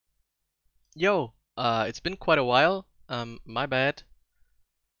Yo, it's been quite a while. My bad.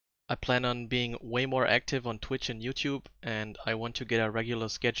 I plan on being way more active on Twitch and YouTube, and I want to get a regular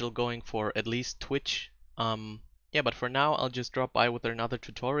schedule going for at least Twitch. Yeah, but for now, I'll just drop by with another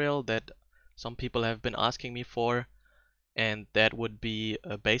tutorial that some people have been asking me for, and that would be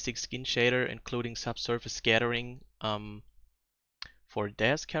a basic skin shader, including subsurface scattering, for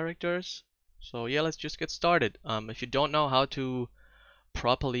DAZ characters. So yeah, let's just get started. If you don't know how to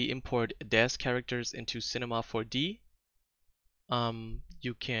properly import DAZ characters into Cinema 4D,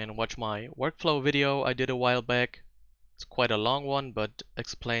 you can watch my workflow video I did a while back. It's quite a long one, but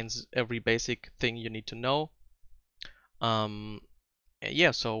explains every basic thing you need to know.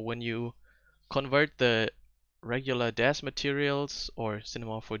 Yeah, so when you convert the regular DAZ materials or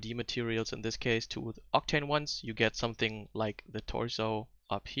Cinema 4D materials in this case to the Octane ones, you get something like the torso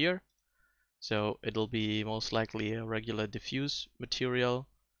up here. So it'll be most likely a regular diffuse material.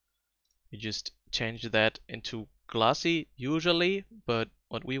 You just change that into glossy usually, but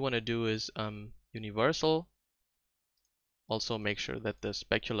what we want to do is universal. Also make sure that the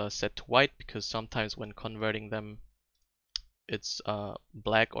specular is set to white, because sometimes when converting them it's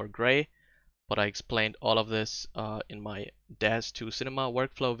black or gray. But I explained all of this in my DAZ to Cinema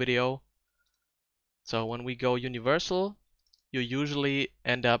workflow video. So when we go universal, you usually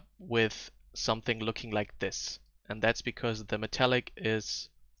end up with something looking like this, and that's because the metallic is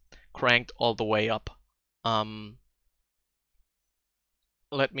cranked all the way up.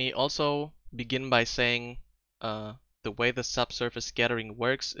 Let me also begin by saying the way the subsurface scattering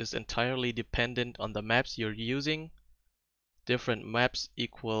works is entirely dependent on the maps you're using. Different maps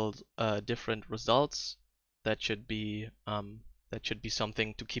equal different results. That should be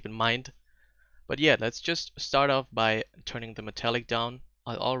something to keep in mind. But yeah, let's just start off by turning the metallic down.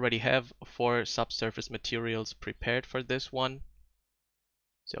 I already have 4 subsurface materials prepared for this one.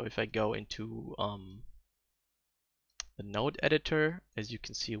 So if I go into the node editor, as you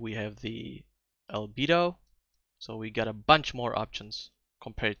can see, we have the albedo. So we got a bunch more options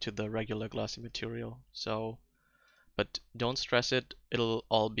compared to the regular glossy material. So, but don't stress it, it'll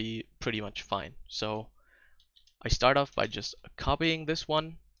all be pretty much fine. So I start off by just copying this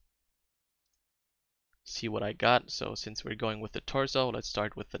one, see what I got. So since we're going with the torso, let's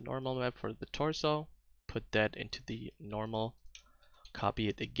start with the normal map for the torso. Put that into the normal, copy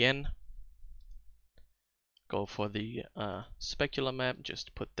it again. Go for the specular map,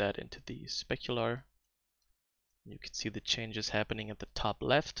 just put that into the specular. You can see the changes happening at the top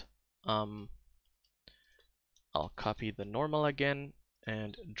left. I'll copy the normal again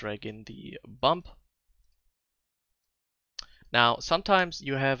and drag in the bump. Now, sometimes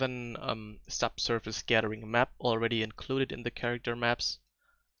you have an subsurface gathering map already included in the character maps.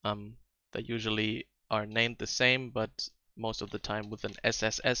 They usually are named the same, but most of the time with an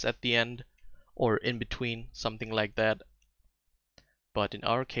SSS at the end or in between, something like that. But in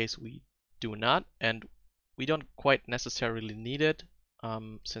our case, we do not, and we don't quite necessarily need it,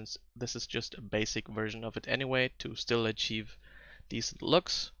 since this is just a basic version of it anyway to still achieve decent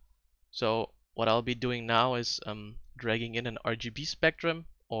looks. So what I'll be doing now is dragging in an Rgb Spectrum,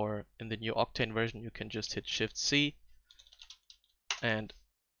 or in the new Octane version you can just hit Shift C and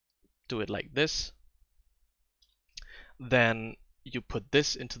do it like this. Then you put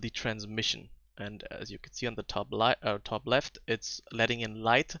this into the transmission, and as you can see on the top left, it's letting in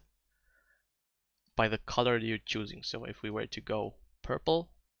light by the color you're choosing. So if we were to go purple,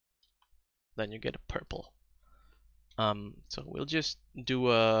 then you get a purple. So we'll just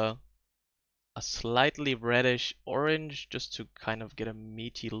do a slightly reddish orange just to kind of get a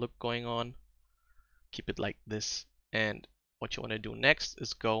meaty look going on. Keep it like this. And what you want to do next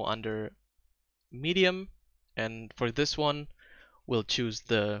is go under medium, and for this one we'll choose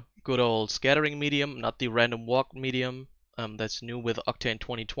the good old scattering medium, not the random walk medium. That's new with Octane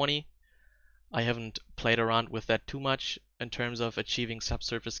 2020. I haven't played around with that too much in terms of achieving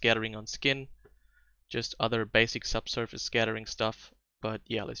subsurface scattering on skin, just other basic subsurface scattering stuff. But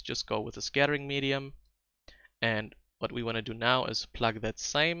yeah, let's just go with the scattering medium. And what we want to do now is plug that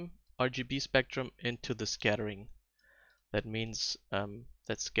same Rgb spectrum into the scattering. That means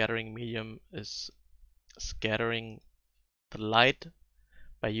that scattering medium is scattering the light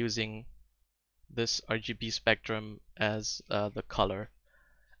by using this Rgb spectrum as the color.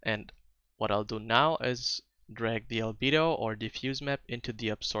 And what I'll do now is drag the albedo or diffuse map into the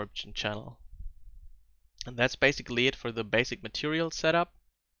absorption channel. And that's basically it for the basic material setup.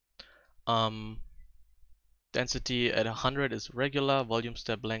 Density at 100 is regular, volume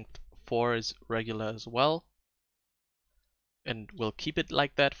step length 4 is regular as well. And we'll keep it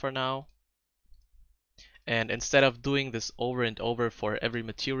like that for now. And instead of doing this over and over for every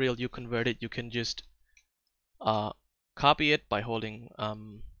material you converted, you can just copy it by holding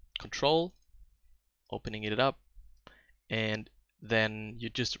Control, opening it up, and then you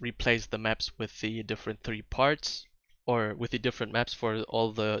just replace the maps with the different 3 parts, or with the different maps for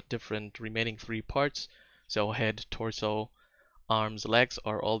all the different remaining 3 parts. So head, torso, arms, legs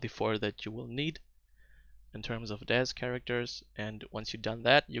are all the 4 that you will need in terms of DAZ characters. And once you've done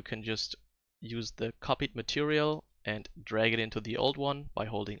that, you can just use the copied material and drag it into the old one by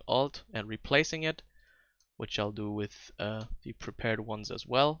holding Alt and replacing it, which I'll do with the prepared ones as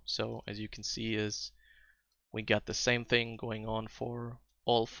well. So as you can see, is we got the same thing going on for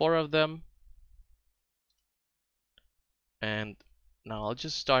all 4 of them. And now I'll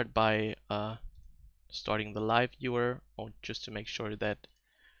just start by starting the live viewer, or just to make sure that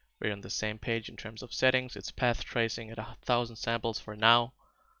we're on the same page in terms of settings. It's path tracing at 1000 samples for now.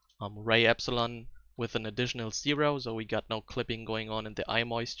 Ray epsilon with an additional 0, so we got no clipping going on in the eye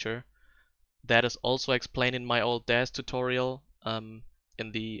moisture. That is also explained in my old DAZ tutorial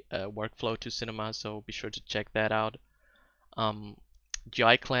in the workflow to cinema, so be sure to check that out.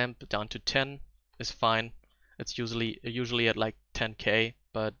 GI clamp down to 10 is fine. It's usually at like 10k,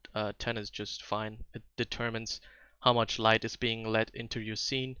 but 10 is just fine. It determines how much light is being let into your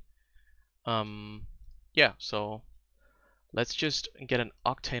scene. Yeah, so let's just get an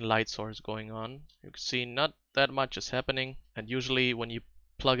Octane Light source going on. You can see not that much is happening, and usually when you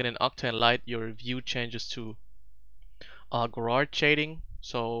plug in an Octane Light, your view changes to garage shading.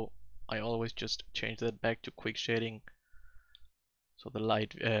 So I always just change that back to quick shading, so the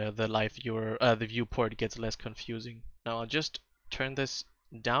live viewer, the viewport gets less confusing. Now I'll just turn this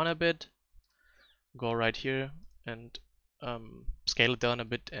down a bit, go right here and scale it down a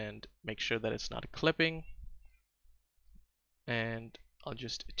bit and make sure that it's not clipping. And I'll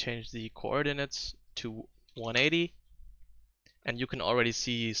just change the coordinates to 180. And you can already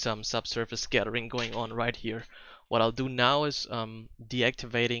see some subsurface scattering going on right here. What I'll do now is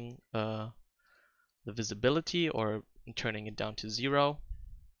deactivating the visibility, or turning it down to 0,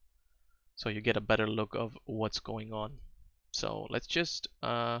 so you get a better look of what's going on. So let's just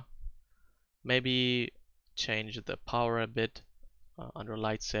maybe change the power a bit under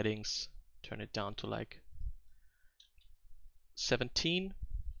light settings, turn it down to like 17.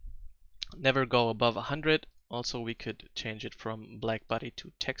 Never go above 100. Also, we could change it from black body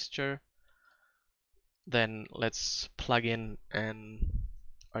to texture. Then let's plug in an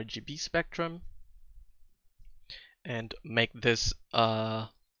Rgb Spectrum and make this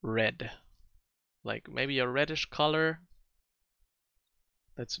red, like maybe a reddish color.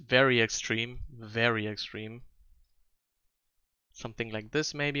 That's very extreme, very extreme. Something like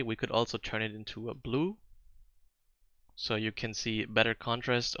this maybe. We could also turn it into a blue, so you can see better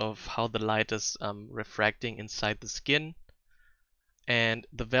contrast of how the light is refracting inside the skin. And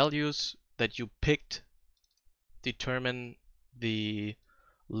the values that you picked determine the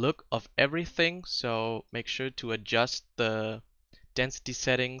look of everything, so make sure to adjust the density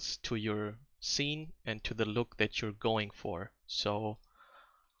settings to your scene and to the look that you're going for. So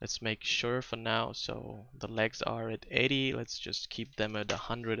let's make sure for now, so the legs are at 80, let's just keep them at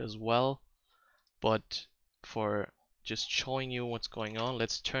 100 as well. But for just showing you what's going on,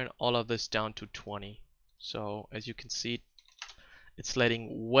 let's turn all of this down to 20. So as you can see, it's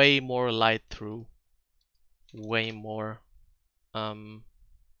letting way more light through, way more.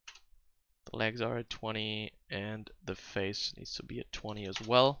 The legs are at 20 and the face needs to be at 20 as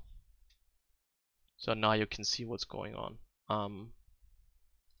well. So now you can see what's going on.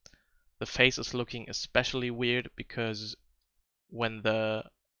 The face is looking especially weird because when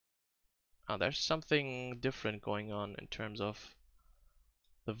there's something different going on in terms of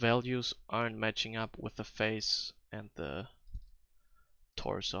the values aren't matching up with the face and the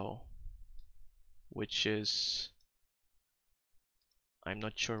torso, which is, I'm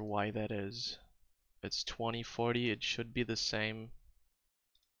not sure why that is. It's 2040, it should be the same.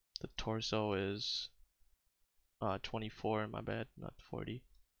 The torso is 24, my bad, not 40.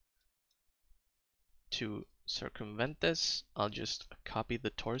 To circumvent this, I'll just copy the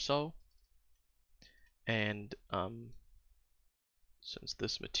torso, and since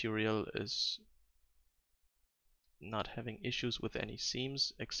this material is not having issues with any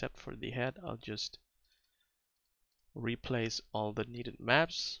seams except for the head, I'll just replace all the needed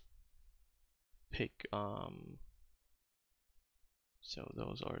maps. Pick so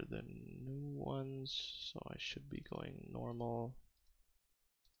those are the new ones, so I should be going normal,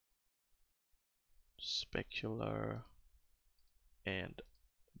 specular, and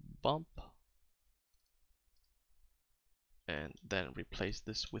bump, and then replace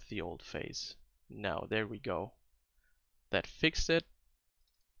this with the old face. Now, there we go. That fixed it.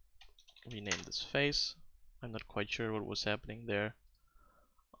 Rename this face. I'm not quite sure what was happening there.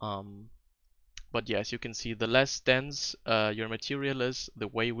 But yeah, as you can see, the less dense your material is, the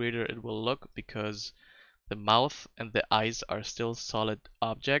way weirder it will look, because the mouth and the eyes are still solid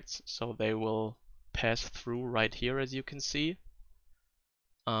objects, so they will pass through right here, as you can see.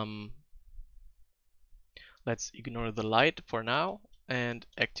 Let's ignore the light for now and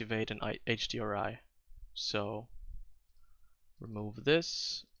activate an HDRI. So remove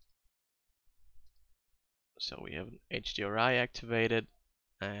this. So we have an HDRI activated,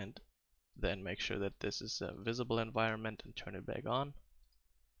 and then make sure that this is a visible environment and turn it back on.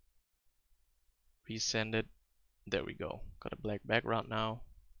 Resend it. There we go. Got a black background now.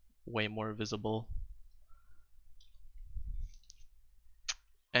 Way more visible.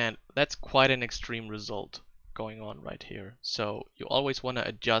 And that's quite an extreme result going on right here. So you always want to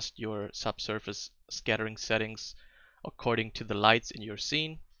adjust your subsurface scattering settings according to the lights in your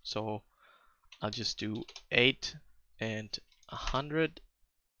scene. So I'll just do 8 and 100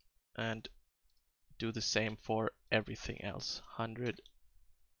 and do the same for everything else. 100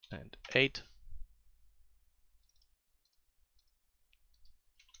 and 8.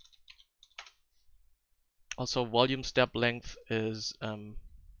 Also, volume step length is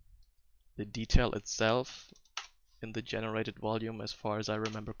the detail itself in the generated volume, as far as I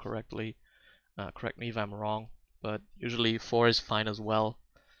remember correctly. Correct me if I'm wrong, but usually 4 is fine as well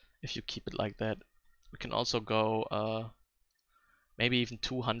if you keep it like that. We can also go maybe even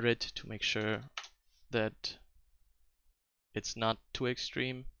 200 to make sure that it's not too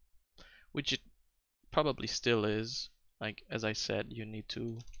extreme, which it probably still is. Like, as I said, you need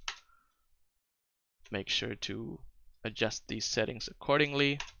to make sure to adjust these settings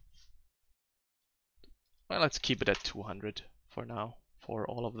accordingly. Well, let's keep it at 200 for now, for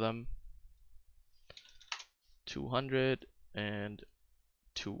all of them. 200 and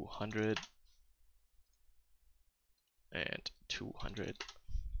 200 and 200.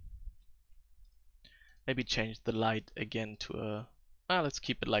 Maybe change the light again to a... let's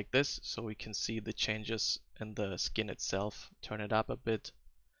keep it like this so we can see the changes in the skin itself. Turn it up a bit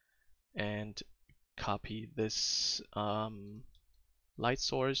and copy this light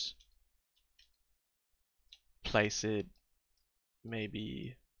source. Place it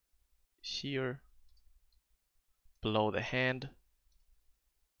maybe here below the hand.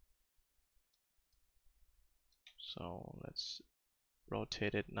 So let's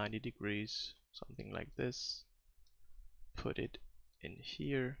rotate it 90 degrees, something like this. Put it in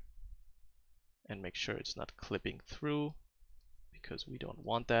here and make sure it's not clipping through, because we don't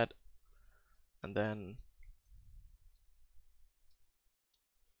want that. And then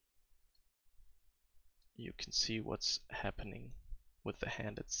you can see what's happening with the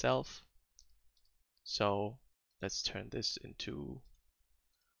hand itself. So let's turn this into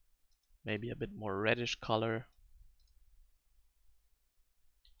maybe a bit more reddish color,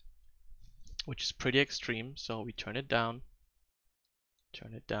 which is pretty extreme. So we turn it down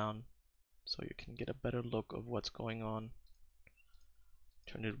so you can get a better look of what's going on.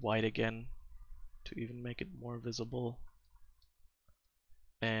 Turn it white again to even make it more visible.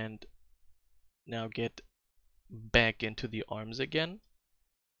 And now get back into the arms again.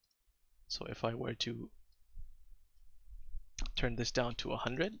 So if I were to turn this down to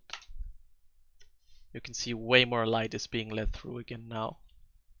 100, you can see way more light is being let through again now.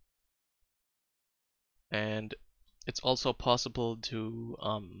 And it's also possible to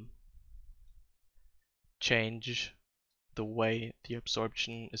change the way the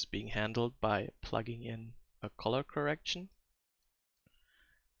absorption is being handled by plugging in a color correction.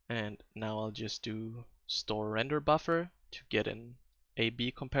 And now I'll just do store render buffer to get an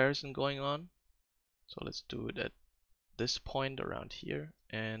A/B comparison going on. So let's do it at this point around here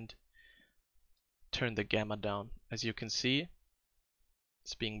and turn the gamma down. As you can see,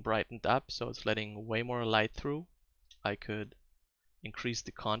 it's being brightened up, so it's letting way more light through. I could increase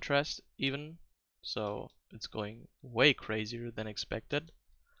the contrast even, so it's going way crazier than expected,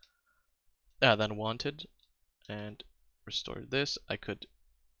 than wanted. And restore this. I could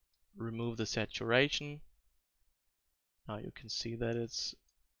remove the saturation. Now you can see that it's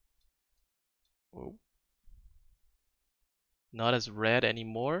not as red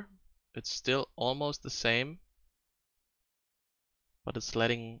anymore. It's still almost the same, but it's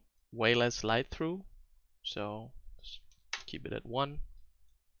letting way less light through. So just keep it at 1.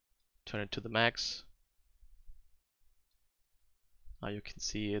 Turn it to the max. Now you can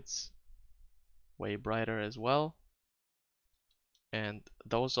see it's way brighter as well. And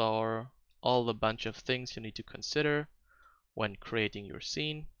those are all the bunch of things you need to consider when creating your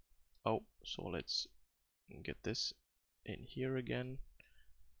scene. Oh, so let's get this in here again.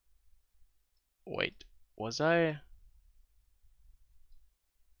 Wait, was I?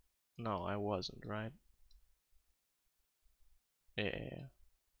 No, I wasn't, right? Yeah.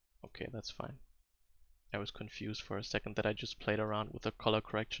 Okay, that's fine. I was confused for a second that I just played around with the color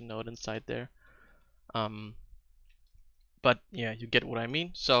correction node inside there. But yeah, you get what I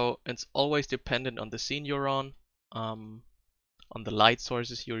mean. So it's always dependent on the scene you're on the light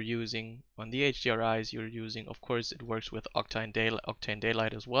sources you're using, on the HDRIs you're using. Of course, it works with Octane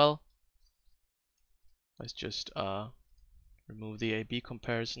Daylight as well. Let's just remove the A/B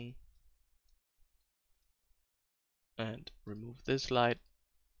comparison and remove this light.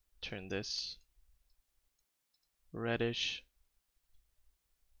 Turn this reddish,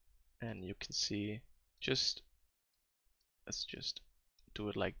 and you can see let's just do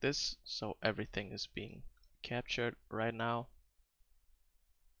it like this, so everything is being captured right now,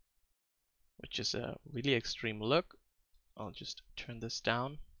 which is a really extreme look. I'll just turn this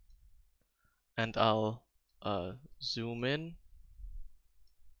down and I'll zoom in.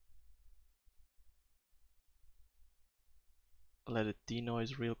 Let it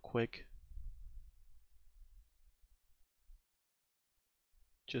denoise real quick,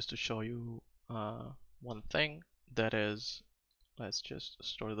 just to show you one thing. That is, let's just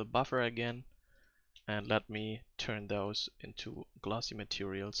store the buffer again, and let me turn those into glossy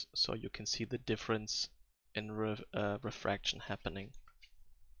materials so you can see the difference in refraction happening.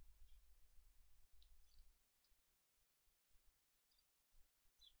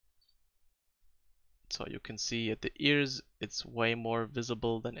 So you can see at the ears it's way more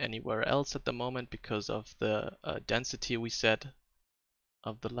visible than anywhere else at the moment because of the density we set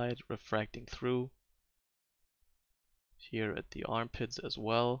of the light refracting through. Here at the armpits as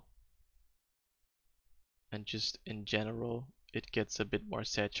well. And just in general it gets a bit more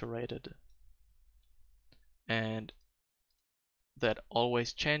saturated. And that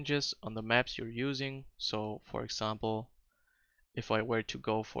always changes on the maps you're using. So for example, if I were to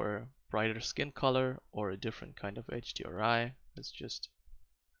go for a brighter skin color or a different kind of HDRI, let's just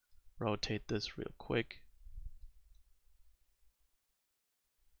rotate this real quick.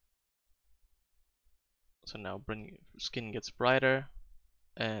 So now skin gets brighter,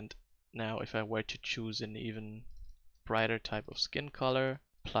 and now if I were to choose an even brighter type of skin color,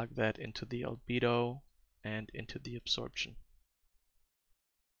 plug that into the albedo and into the absorption.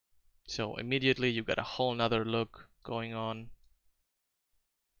 So immediately you got a whole nother look going on.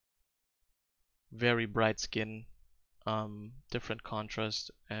 Very bright skin, different contrast,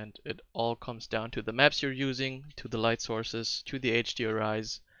 and it all comes down to the maps you're using, to the light sources, to the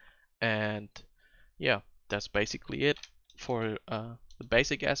HDRIs, and yeah, that's basically it for the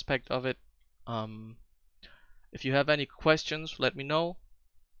basic aspect of it. If you have any questions, let me know.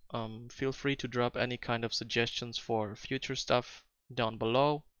 Feel free to drop any kind of suggestions for future stuff down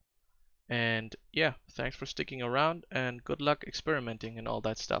below. And yeah, thanks for sticking around and good luck experimenting and all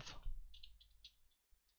that stuff.